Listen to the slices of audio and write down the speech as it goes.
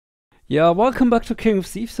Yeah, welcome back to King of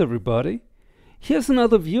Thieves, everybody. Here's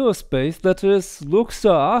another viewer's base. That is,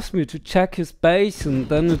 Lukstar asked me to check his base, and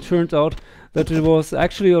then it turned out that it was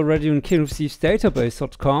actually already on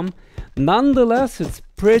kingofthievesdatabase.com. Nonetheless, it's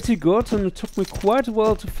pretty good, and it took me quite a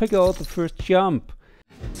while to figure out the first jump.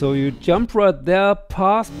 So you jump right there,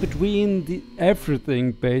 pass between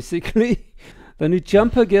everything, basically. Then you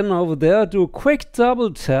jump again over there, do a quick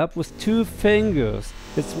double tap with 2 fingers.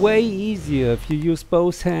 It's way easier if you use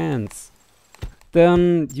both hands.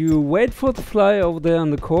 Then you wait for the fly over there in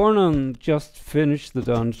the corner and just finish the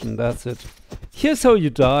dungeon, that's it. Here's how you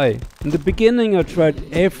die. In the beginning I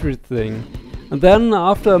tried everything. And then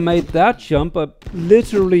after I made that jump, I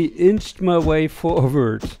literally inched my way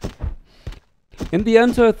forward. In the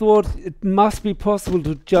end I thought it must be possible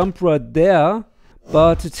to jump right there,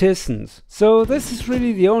 but it isn't. So this is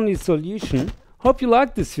really the only solution. Hope you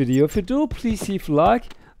liked this video. If you do, please leave a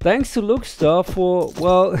like. Thanks to Lukstar for,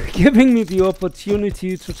 well, giving me the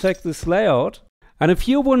opportunity to check this layout. And if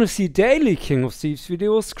you want to see daily King of Thieves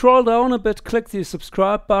videos, scroll down a bit, click the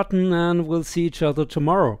subscribe button, and we'll see each other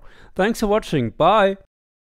tomorrow. Thanks for watching. Bye!